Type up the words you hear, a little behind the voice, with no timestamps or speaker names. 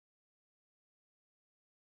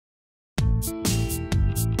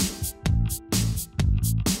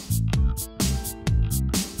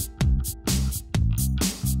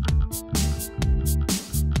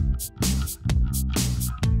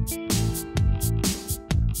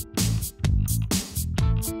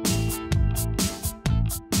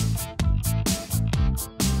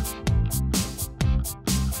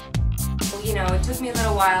took me a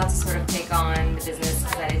little while to sort of take on the business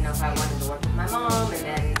because I didn't know if I wanted to work with my mom, and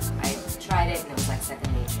then I tried it and it was like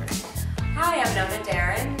second nature. Hi, I'm Nona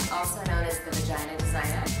Darren, also known as the Vagina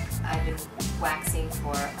Designer. I've been waxing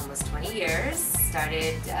for almost 20 years.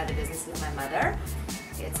 Started the business with my mother.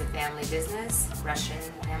 It's a family business, Russian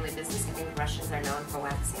family business. I think Russians are known for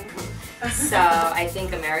waxing. So I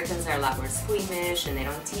think Americans are a lot more squeamish and they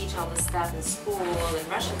don't teach all this stuff in school, and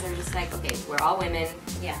Russians are just like, okay, we're all women,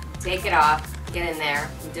 yeah, take it off, get in there,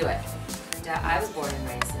 and do it. And I was born and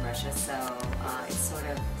raised in Russia, so it's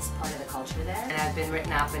part of the culture there. And I've been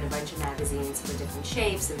written up in a bunch of magazines for different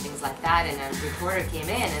shapes and things like that, and a reporter came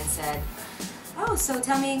in and said, oh, so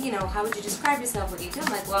tell me, how would you describe yourself? What do you do?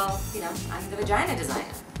 I'm like, well, I'm the vagina designer.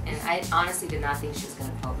 And I honestly did not think she was going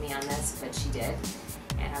to quote me on this, but she did.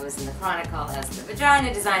 And I was in the Chronicle as the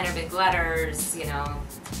vagina designer, big letters,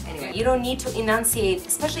 Anyway, you don't need to enunciate,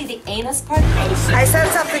 especially the anus part. I said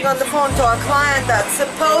something on the phone to a client that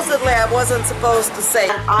supposedly I wasn't supposed to say.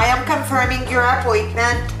 I am confirming your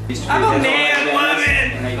appointment. I'm a man,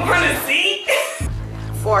 woman. Want a seat?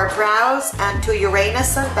 For brows and to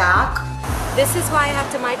Uranus and back. This is why I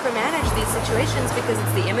have to micromanage these situations, because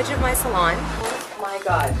it's the image of my salon. Oh my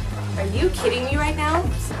God. Are you kidding me right now?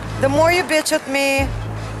 The more you bitch at me,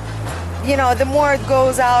 the more it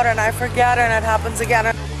goes out and I forget and it happens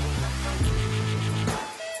again.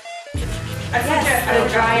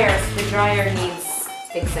 Yes, the dryer needs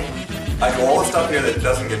fixing. I do all the stuff here that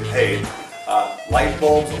doesn't get paid. Light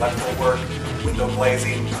bulbs, electrical work, window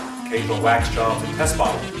glazing, occasional wax jobs, and test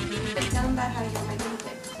bottles. But tell them about how you're making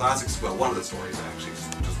it. Classics, well, one of the stories actually,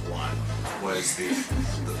 just one, was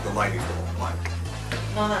the lighting bulb one.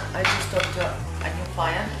 Nona, I just talked to a new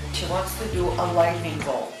client. She wants to do a lightning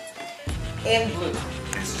bulb in blue.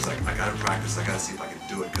 And she's like, I gotta practice, I gotta see if I can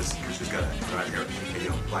do it, because she's got it right here.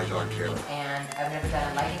 And my darn care. And I've never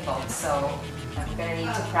done a lighting bulb, so I'm gonna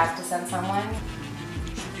need to practice on someone.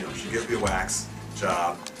 She gives me a wax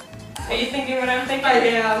job. Are you thinking what I'm thinking? I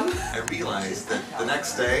am. I realized that the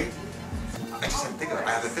next day, I just didn't think of it.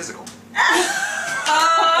 I have a physical.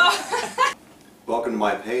 Welcome to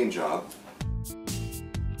my paying job.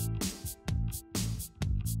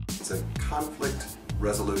 It's a conflict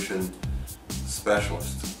resolution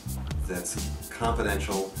specialist that's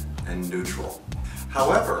confidential and neutral.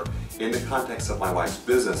 However, in the context of my wife's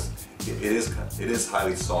business, it is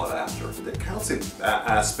highly sought after. The counseling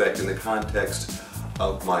aspect in the context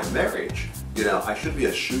of my marriage, I should be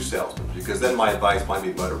a shoe salesman, because then my advice might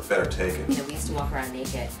be better taken. We used to walk around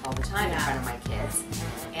naked all the time in front of my kids,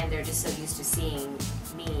 and they're just so used to seeing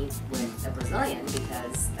me with a Brazilian,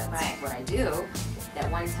 because that's what I do, that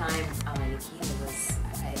one time I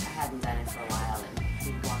hadn't done it for a while, and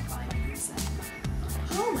he'd walk by me and he said,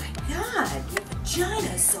 oh my God, your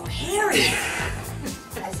vagina is so hairy.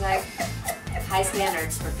 I was like, high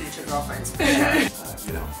standards for future girlfriends.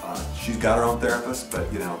 She's got her own therapist, but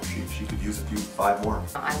she could use 5 more.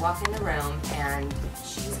 I walk in the room and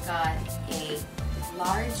she's got a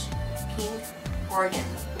large pink organ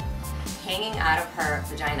hanging out of her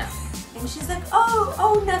vagina. And she's like,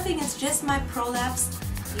 oh, nothing, it's just my prolapsed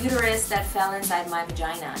uterus that fell inside my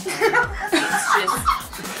vagina. And it's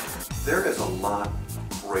just... There is a lot of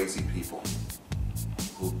crazy people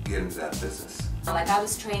who get into that business. Like, I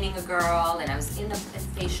was training a girl and I was in the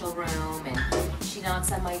facial room and she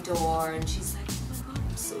knocks on my door and she's like, oh my God,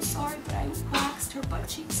 I'm so sorry, but I waxed her butt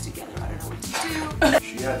cheeks together. I don't know what to do.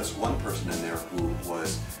 She had this one person in there who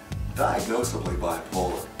was diagnosably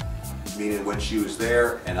bipolar, meaning when she was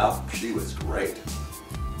there and up, she was great.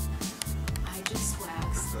 I just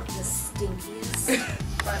waxed the stinkiest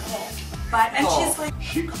butthole. And she's like...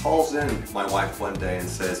 She calls in my wife one day and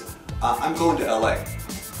says, I'm going to LA.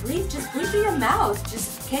 Please, just breathe through your mouth.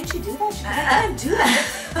 Just, can't you do that? She's like, I can't do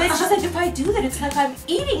that. Then she's like, if I do that, it's like I'm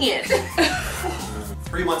eating it.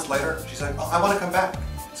 3 months later, she's like, oh, I want to come back.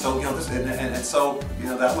 So, so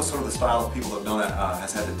that was sort of the style of people that Nona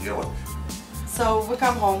has had to deal with. So we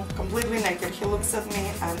come home completely naked. He looks at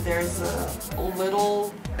me and there's a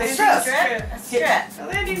little strip.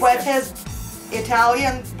 With his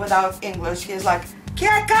Italian without English, he's like, "Che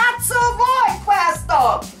cazzo vuoi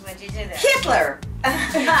questo?" What'd you do there? Hitler.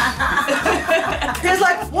 He's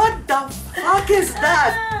like, what the fuck is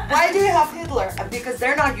that? Why do you have Hitler? Because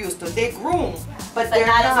they're not used to it. They groom, but they're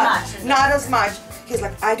not as much. He's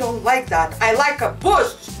like, I don't like that. I like a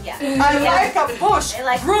bush. Yeah. I like a bush. They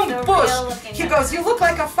like groom the bush. real looking He goes, you look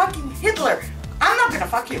like a fucking Hitler. I'm not gonna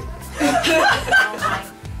fuck you.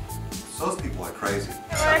 Those people are crazy.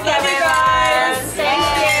 Thank you guys. Thank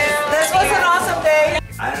you. This was an awesome day.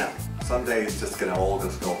 I don't know. Someday it's just gonna all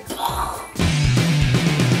just go